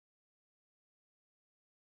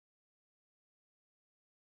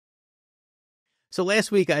So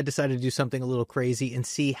last week I decided to do something a little crazy and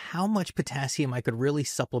see how much potassium I could really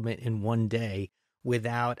supplement in one day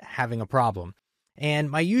without having a problem.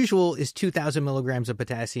 And my usual is 2,000 milligrams of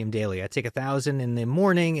potassium daily. I take 1,000 in the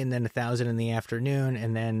morning and then 1,000 in the afternoon,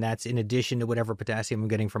 and then that's in addition to whatever potassium I'm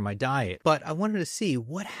getting from my diet. But I wanted to see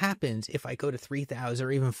what happens if I go to 3,000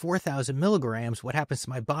 or even 4,000 milligrams, what happens to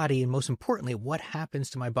my body, and most importantly, what happens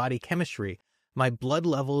to my body chemistry. My blood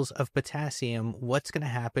levels of potassium, what's going to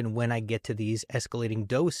happen when I get to these escalating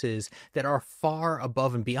doses that are far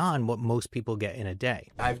above and beyond what most people get in a day.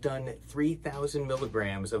 I've done 3,000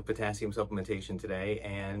 milligrams of potassium supplementation today,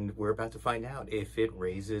 and we're about to find out if it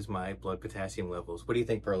raises my blood potassium levels. What do you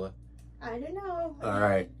think, Perla? I don't know. All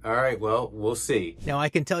right. Well, we'll see. Now, I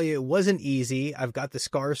can tell you it wasn't easy. I've got the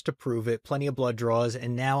scars to prove it, plenty of blood draws,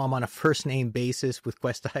 and now I'm on a first-name basis with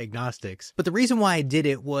Quest Diagnostics. But the reason why I did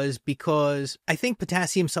it was because I think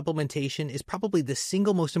potassium supplementation is probably the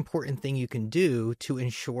single most important thing you can do to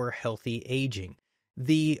ensure healthy aging.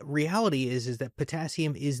 The reality is that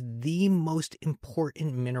potassium is the most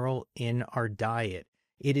important mineral in our diet.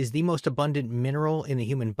 It is the most abundant mineral in the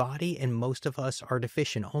human body, and most of us are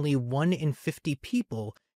deficient. Only 1 in 50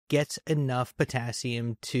 people gets enough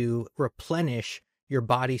potassium to replenish your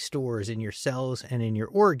body stores in your cells and in your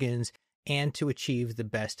organs and to achieve the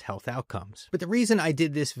best health outcomes. But the reason I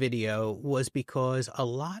did this video was because a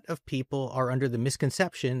lot of people are under the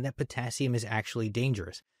misconception that potassium is actually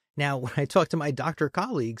dangerous. Now, when I talk to my doctor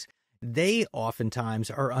colleagues, they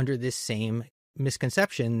oftentimes are under this same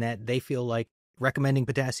misconception that they feel like recommending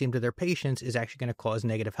potassium to their patients is actually going to cause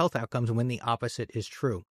negative health outcomes when the opposite is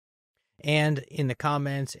true. And in the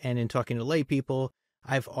comments and in talking to lay people,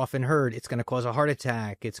 I've often heard it's going to cause a heart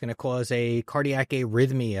attack, it's going to cause a cardiac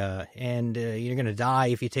arrhythmia, and you're going to die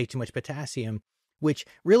if you take too much potassium, which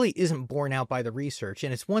really isn't borne out by the research.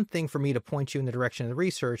 And it's one thing for me to point you in the direction of the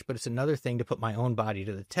research, but it's another thing to put my own body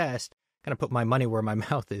to the test, kind of put my money where my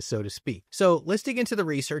mouth is, so to speak. So let's dig into the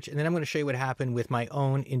research, and then I'm going to show you what happened with my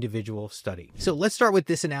own individual study. So let's start with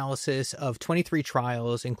this analysis of 23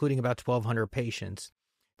 trials, including about 1,200 patients.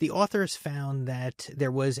 The authors found that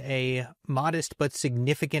there was a modest but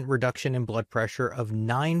significant reduction in blood pressure of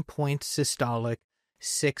 9 points systolic,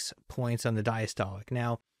 6 points on the diastolic.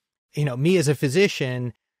 Now, me as a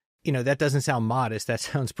physician, that doesn't sound modest. That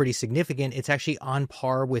sounds pretty significant. It's actually on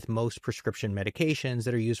par with most prescription medications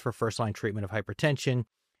that are used for first-line treatment of hypertension.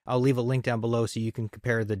 I'll leave a link down below so you can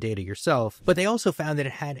compare the data yourself. But they also found that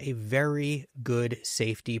it had a very good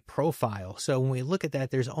safety profile. So when we look at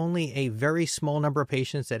that, there's only a very small number of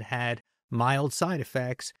patients that had mild side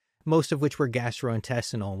effects, most of which were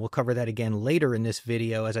gastrointestinal. And we'll cover that again later in this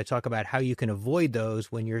video as I talk about how you can avoid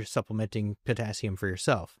those when you're supplementing potassium for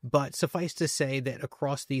yourself. But suffice to say that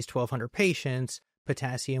across these 1,200 patients,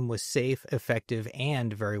 potassium was safe, effective,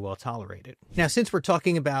 and very well tolerated. Now, since we're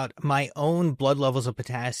talking about my own blood levels of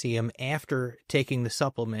potassium after taking the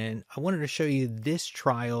supplement, I wanted to show you this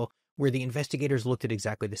trial where the investigators looked at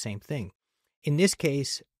exactly the same thing. In this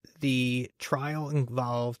case, the trial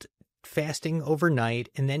involved fasting overnight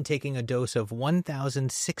and then taking a dose of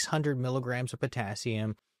 1,600 milligrams of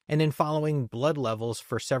potassium and then following blood levels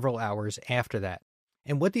for several hours after that.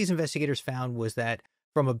 And what these investigators found was that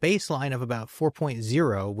from a baseline of about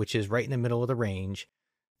 4.0, which is right in the middle of the range,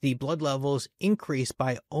 the blood levels increased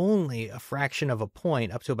by only a fraction of a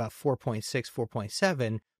point up to about 4.6,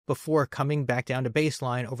 4.7 before coming back down to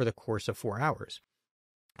baseline over the course of 4 hours.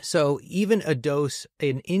 So even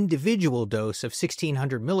an individual dose of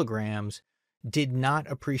 1,600 milligrams did not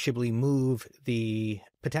appreciably move the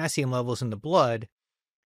potassium levels in the blood,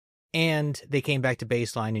 and they came back to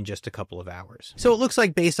baseline in just a couple of hours. So it looks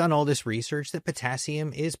like, based on all this research, that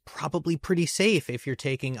potassium is probably pretty safe if you're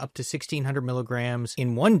taking up to 1,600 milligrams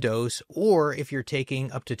in one dose, or if you're taking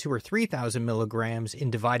up to 2,000 or 3,000 milligrams in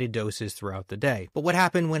divided doses throughout the day. But what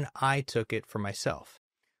happened when I took it for myself?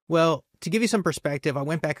 Well, to give you some perspective, I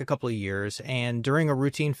went back a couple of years, and during a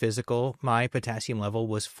routine physical, my potassium level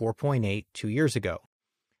was 4.8 2 years ago.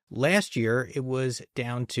 Last year, it was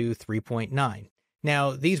down to 3.9.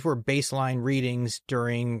 Now, these were baseline readings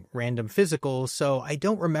during random physicals, so I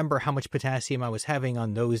don't remember how much potassium I was having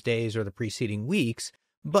on those days or the preceding weeks,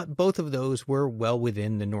 but both of those were well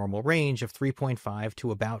within the normal range of 3.5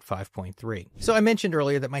 to about 5.3. So I mentioned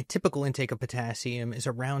earlier that my typical intake of potassium is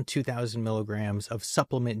around 2,000 milligrams of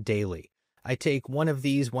supplement daily. I take one of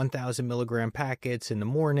these 1,000 milligram packets in the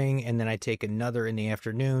morning, and then I take another in the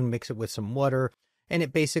afternoon, mix it with some water, and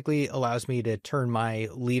it basically allows me to turn my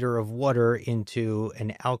liter of water into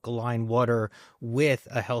an alkaline water with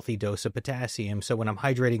a healthy dose of potassium. So when I'm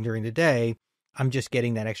hydrating during the day, I'm just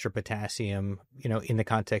getting that extra potassium, in the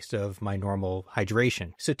context of my normal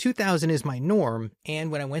hydration. So 2000 is my norm.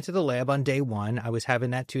 And when I went to the lab on day 1, I was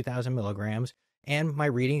having that 2000 milligrams and my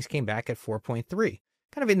readings came back at 4.3,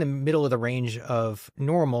 kind of in the middle of the range of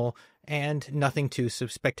normal and nothing too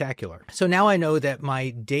spectacular. So now I know that my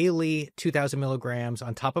daily 2000 milligrams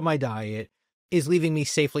on top of my diet is leaving me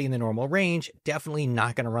safely in the normal range, definitely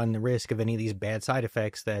not going to run the risk of any of these bad side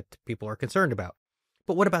effects that people are concerned about.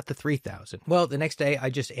 But what about the 3000? Well, the next day I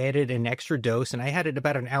just added an extra dose and I had it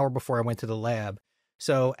about an hour before I went to the lab.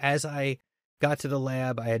 So as I got to the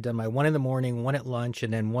lab, I had done my 1 in the morning, 1 at lunch,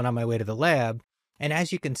 and then 1 on my way to the lab. And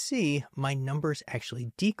as you can see, my numbers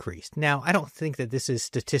actually decreased. Now, I don't think that this is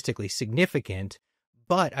statistically significant,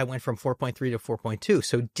 but I went from 4.3 to 4.2.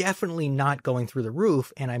 So definitely not going through the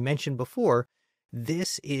roof. And I mentioned before,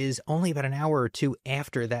 this is only about an hour or 2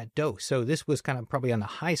 after that dose. So this was kind of probably on the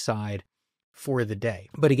high side for the day.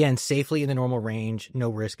 But again, safely in the normal range, no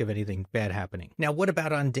risk of anything bad happening. Now, what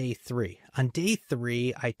about on day 3? On day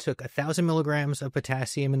 3, I took 1,000 milligrams of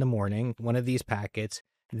potassium in the morning, 1 of these packets.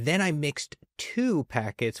 Then I mixed 2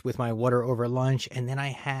 packets with my water over lunch, and then I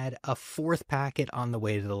had a 4th packet on the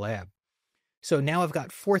way to the lab. So now I've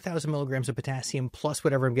got 4,000 milligrams of potassium plus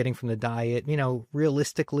whatever I'm getting from the diet.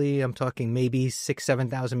 Realistically, I'm talking maybe 6,000,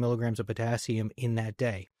 7,000 milligrams of potassium in that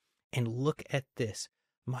day. And look at this.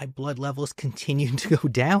 My blood levels continue to go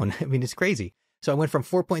down. I mean, it's crazy. So I went from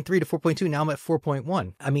 4.3 to 4.2. Now I'm at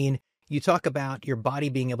 4.1. I mean, you talk about your body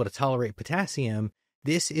being able to tolerate potassium.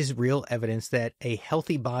 This is real evidence that a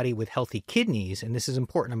healthy body with healthy kidneys, and this is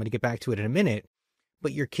important, I'm going to get back to it in a minute,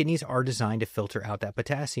 but your kidneys are designed to filter out that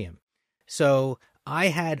potassium. So I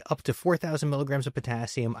had up to 4,000 milligrams of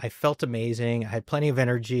potassium. I felt amazing. I had plenty of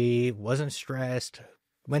energy, wasn't stressed,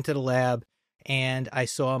 went to the lab, and I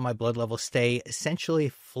saw my blood level stay essentially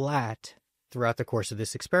flat throughout the course of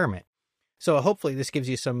this experiment. So hopefully this gives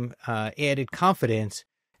you some added confidence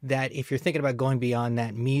that if you're thinking about going beyond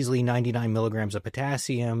that measly 99 milligrams of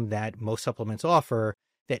potassium that most supplements offer,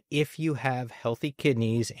 that if you have healthy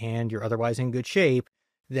kidneys and you're otherwise in good shape,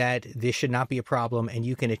 that this should not be a problem and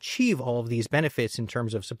you can achieve all of these benefits in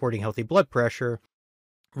terms of supporting healthy blood pressure,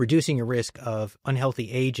 reducing your risk of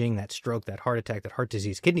unhealthy aging, that stroke, that heart attack, that heart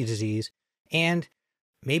disease, kidney disease, and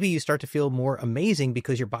maybe you start to feel more amazing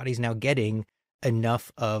because your body's now getting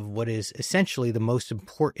enough of what is essentially the most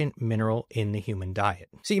important mineral in the human diet.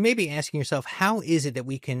 So you may be asking yourself, how is it that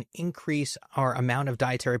we can increase our amount of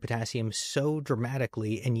dietary potassium so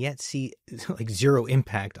dramatically and yet see like zero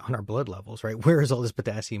impact on our blood levels, right? Where is all this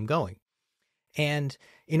potassium going? And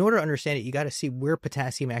in order to understand it, you got to see where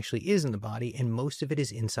potassium actually is in the body, and most of it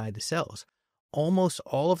is inside the cells. Almost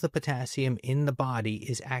all of the potassium in the body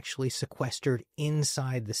is actually sequestered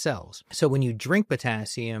inside the cells. So when you drink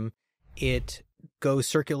potassium, it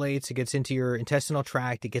circulates, it gets into your intestinal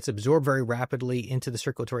tract, it gets absorbed very rapidly into the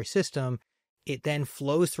circulatory system. It then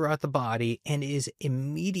flows throughout the body and is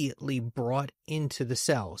immediately brought into the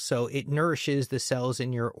cells. So it nourishes the cells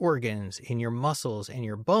in your organs, in your muscles, and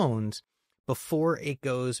your bones before it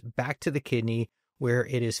goes back to the kidney where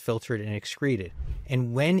it is filtered and excreted.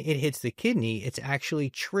 And when it hits the kidney, it's actually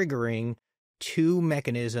triggering 2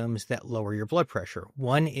 mechanisms that lower your blood pressure.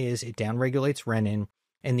 One is it downregulates renin,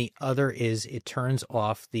 and the other is it turns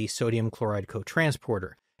off the sodium-chloride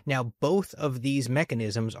cotransporter. Now, both of these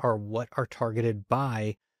mechanisms are what are targeted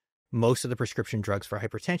by most of the prescription drugs for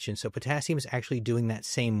hypertension. So potassium is actually doing that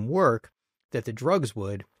same work that the drugs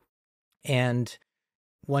would. And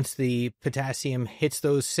once the potassium hits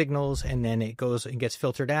those signals and then it goes and gets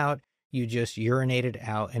filtered out, you just urinate it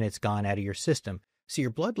out and it's gone out of your system. So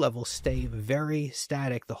your blood levels stay very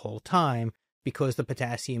static the whole time because the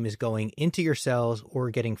potassium is going into your cells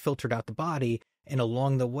or getting filtered out the body, and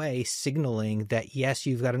along the way signaling that, yes,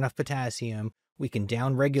 you've got enough potassium. We can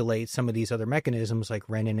downregulate some of these other mechanisms like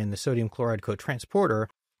renin and the sodium-chloride cotransporter,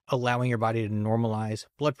 allowing your body to normalize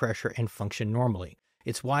blood pressure and function normally.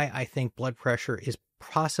 It's why I think blood pressure is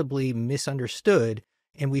possibly misunderstood,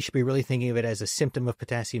 and we should be really thinking of it as a symptom of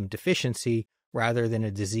potassium deficiency rather than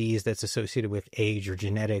a disease that's associated with age or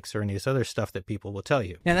genetics or any of this other stuff that people will tell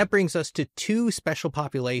you. Now, that brings us to 2 special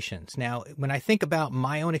populations. Now, when I think about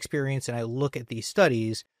my own experience and I look at these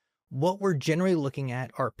studies, what we're generally looking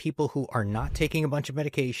at are people who are not taking a bunch of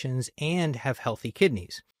medications and have healthy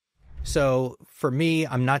kidneys. So for me,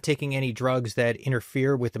 I'm not taking any drugs that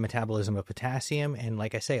interfere with the metabolism of potassium. And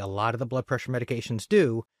like I say, a lot of the blood pressure medications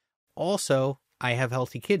do. Also, I have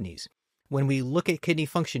healthy kidneys. When we look at kidney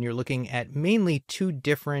function, you're looking at mainly 2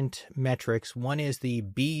 different metrics. One is the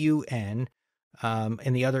BUN,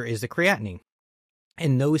 and the other is the creatinine.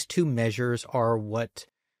 And those 2 measures are what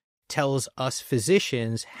tells us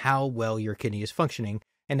physicians how well your kidney is functioning.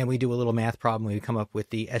 And then we do a little math problem. We come up with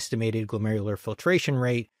the estimated glomerular filtration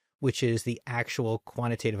rate, which is the actual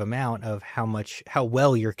quantitative amount of how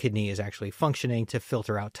well your kidney is actually functioning to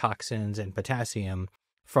filter out toxins and potassium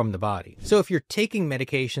from the body. So if you're taking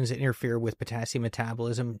medications that interfere with potassium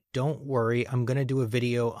metabolism, don't worry. I'm going to do a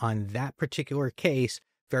video on that particular case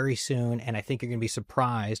very soon, and I think you're going to be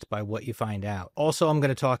surprised by what you find out. Also, I'm going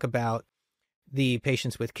to talk about the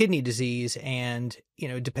patients with kidney disease, and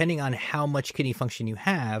depending on how much kidney function you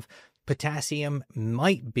have, potassium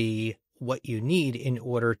might be what you need in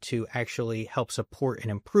order to actually help support and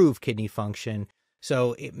improve kidney function.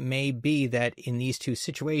 So it may be that in these two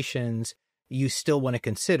situations, you still want to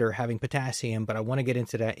consider having potassium, but I want to get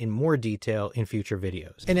into that in more detail in future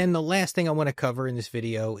videos. And then the last thing I want to cover in this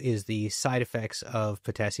video is the side effects of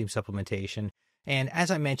potassium supplementation. And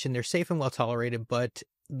as I mentioned, they're safe and well tolerated, but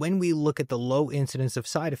when we look at the low incidence of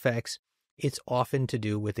side effects, it's often to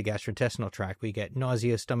do with the gastrointestinal tract. We get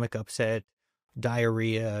nausea, stomach upset,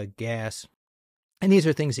 diarrhea, gas, and these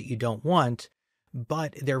are things that you don't want,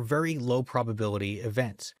 but they're very low probability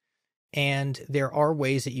events. And there are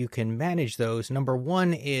ways that you can manage those. Number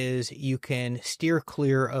one is you can steer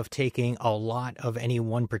clear of taking a lot of any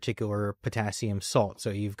one particular potassium salt. So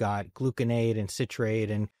you've got gluconate and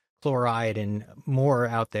citrate and chloride and more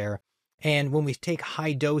out there. And when we take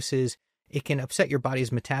high doses, it can upset your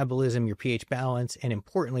body's metabolism, your pH balance, and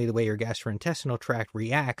importantly, the way your gastrointestinal tract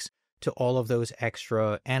reacts to all of those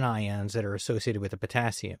extra anions that are associated with the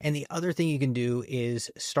potassium. And the other thing you can do is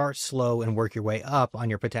start slow and work your way up on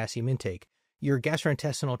your potassium intake. Your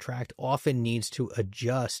gastrointestinal tract often needs to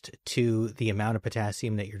adjust to the amount of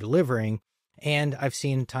potassium that you're delivering. And I've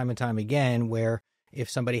seen time and time again where if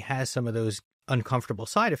somebody has some of those uncomfortable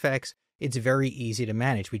side effects, it's very easy to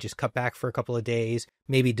manage. We just cut back for a couple of days,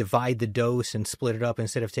 maybe divide the dose and split it up.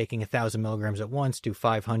 Instead of taking 1,000 milligrams at once, do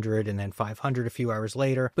 500 and then 500 a few hours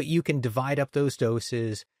later. But you can divide up those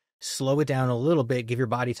doses, slow it down a little bit, give your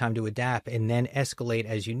body time to adapt, and then escalate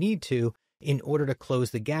as you need to in order to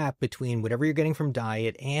close the gap between whatever you're getting from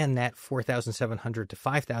diet and that 4,700 to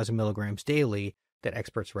 5,000 milligrams daily that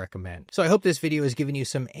experts recommend. So I hope this video has given you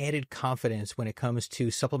some added confidence when it comes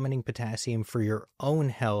to supplementing potassium for your own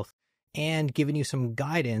health, and giving you some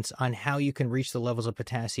guidance on how you can reach the levels of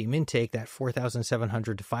potassium intake, that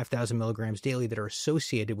 4,700 to 5,000 milligrams daily, that are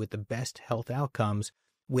associated with the best health outcomes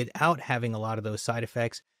without having a lot of those side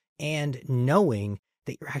effects, and knowing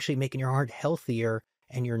that you're actually making your heart healthier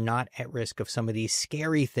and you're not at risk of some of these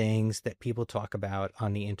scary things that people talk about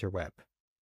on the interweb.